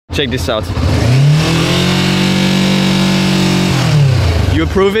Check this out. You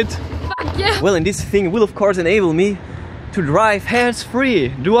approve it? Fuck yeah! Well, and this thing will of course enable me to drive hands-free,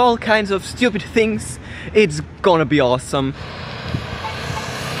 do all kinds of stupid things. It's gonna be awesome.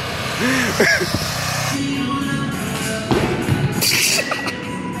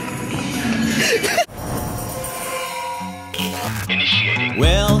 Initiating.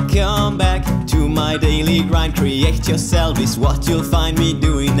 Welcome back to my daily grind. Create yourself is what you'll find me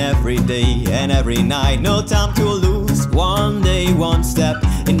doing every day and every night. No time to lose, one day, one step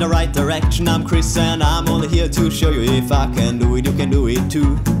in the right direction. I'm Chris and I'm only here to show you if I can do it, you can do it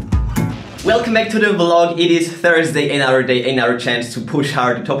too. Welcome back to the vlog. It is Thursday, another day, another chance to push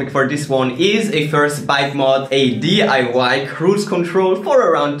hard. The topic for this one is a first bike mod, a DIY cruise control for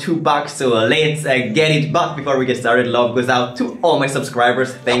around $2. So let's get it. But before we get started, love goes out to all my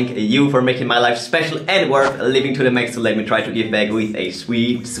subscribers. Thank you for making my life special and worth living to the max. So let me try to give back with a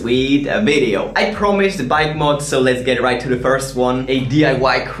sweet video. I promised bike mod, so let's get right to the first one. A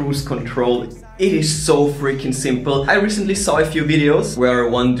DIY cruise control. It is so freaking simple. I recently saw a few videos where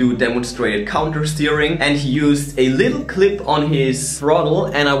one dude demonstrated counter steering and he used a little clip on his throttle,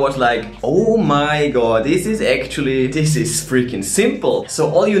 and I was like, oh my god, this is freaking simple.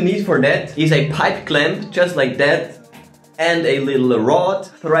 So all you need for that is a pipe clamp, just like that, and a little rod,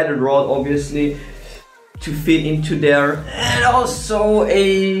 threaded rod obviously, to fit into there, and also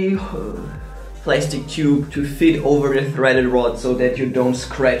a plastic tube to fit over the threaded rod so that you don't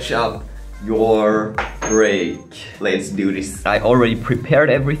scratch up your brake. Let's do this. I already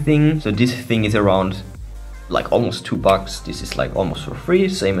prepared everything, so this thing is around like almost $2. This is like almost for free,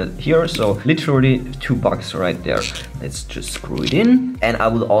 same as here, so literally $2 right there. Let's just screw it in, and I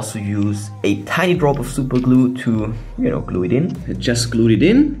will also use a tiny drop of super glue to, you know, glue it in. I just glued it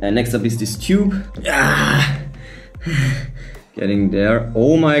in, and next up is this tube. Getting there.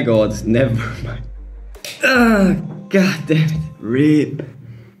 Oh my god, never mind. God damn it. Rip.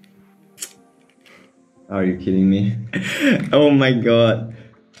 Are you kidding me? Oh my god.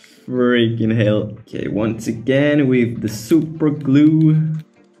 Freaking hell. Okay, once again with the super glue.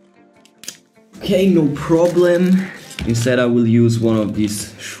 Okay, no problem. Instead I will use one of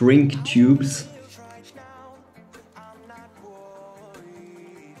these shrink tubes.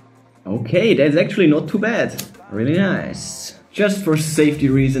 Okay, that's actually not too bad. Really nice. Just for safety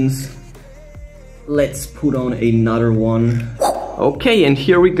reasons, let's put on another one. Okay, and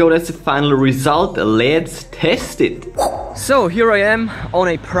here we go, that's the final result. Let's test it. So here I am on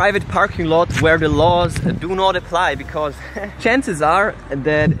a private parking lot where the laws do not apply, because chances are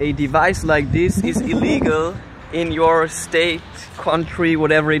that a device like this is illegal in your state, country,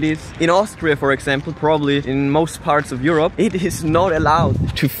 whatever it is. In Austria, for example, probably in most parts of Europe, it is not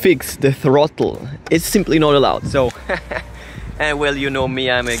allowed to fix the throttle. It's simply not allowed. So and well, you know me,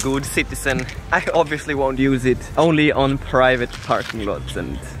 I'm a good citizen. I obviously won't use it, only on private parking lots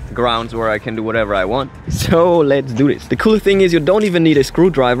and grounds where I can do whatever I want. So let's do this. The cool thing is you don't even need a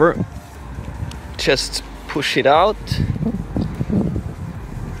screwdriver. Just push it out.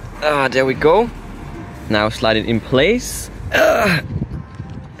 There we go. Now slide it in place. I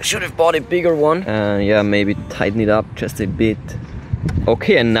should have bought a bigger one. Yeah, maybe tighten it up just a bit.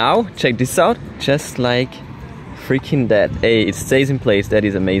 Okay, and now check this out. Just like freaking that. Hey, it stays in place. That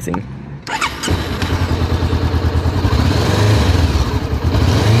is amazing.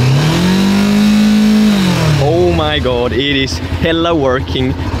 Oh my god, it is hella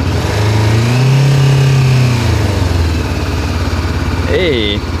working.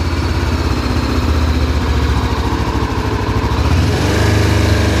 Hey.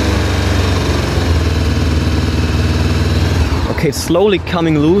 Okay, it's slowly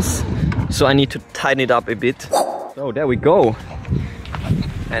coming loose, so I need to tighten it up a bit. So there we go.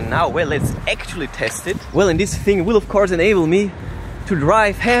 And now, well, let's actually test it. Well, and this thing will of course enable me to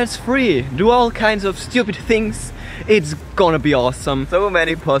drive hands-free, do all kinds of stupid things. It's gonna be awesome. So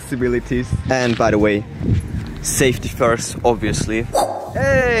many possibilities. And by the way, safety first, obviously.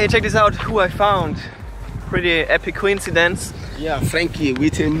 Hey, check this out, who I found. Pretty epic coincidence. Yeah, Frankie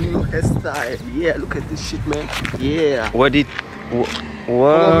with a new hairstyle. Yeah, look at this shit, man. Yeah. What did...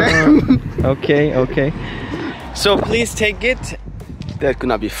 Whoa. Man. Okay, okay. So please take it. That's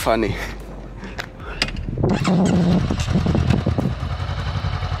gonna be funny.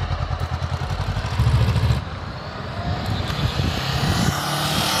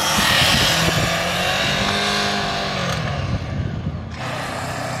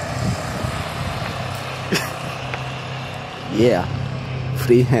 Yeah,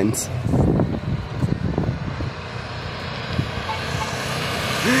 free hands.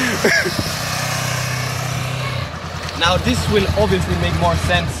 Now this will obviously make more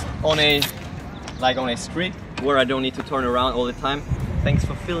sense on a street where I don't need to turn around all the time. Thanks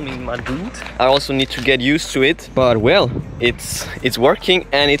for filming, my dude. I also need to get used to it, but well, it's working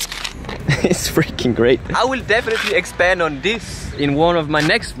and it's freaking great. I will definitely expand on this in one of my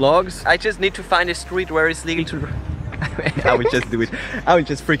next vlogs. I just need to find a street where it's legal to I will just do it. I will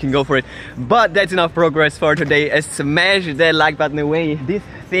just freaking go for it. But that's enough progress for today. Smash that like button away. This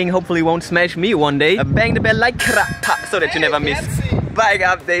thing hopefully won't smash me one day. Bang the bell like crap so that you never miss bike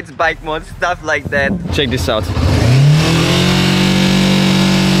updates, bike mods, stuff like that. Check this out.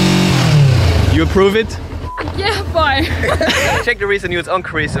 You approve it? Yeah, bye. Check the recent news on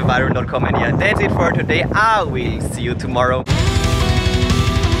ChrisViral.com, and yeah, that's it for today. I will see you tomorrow.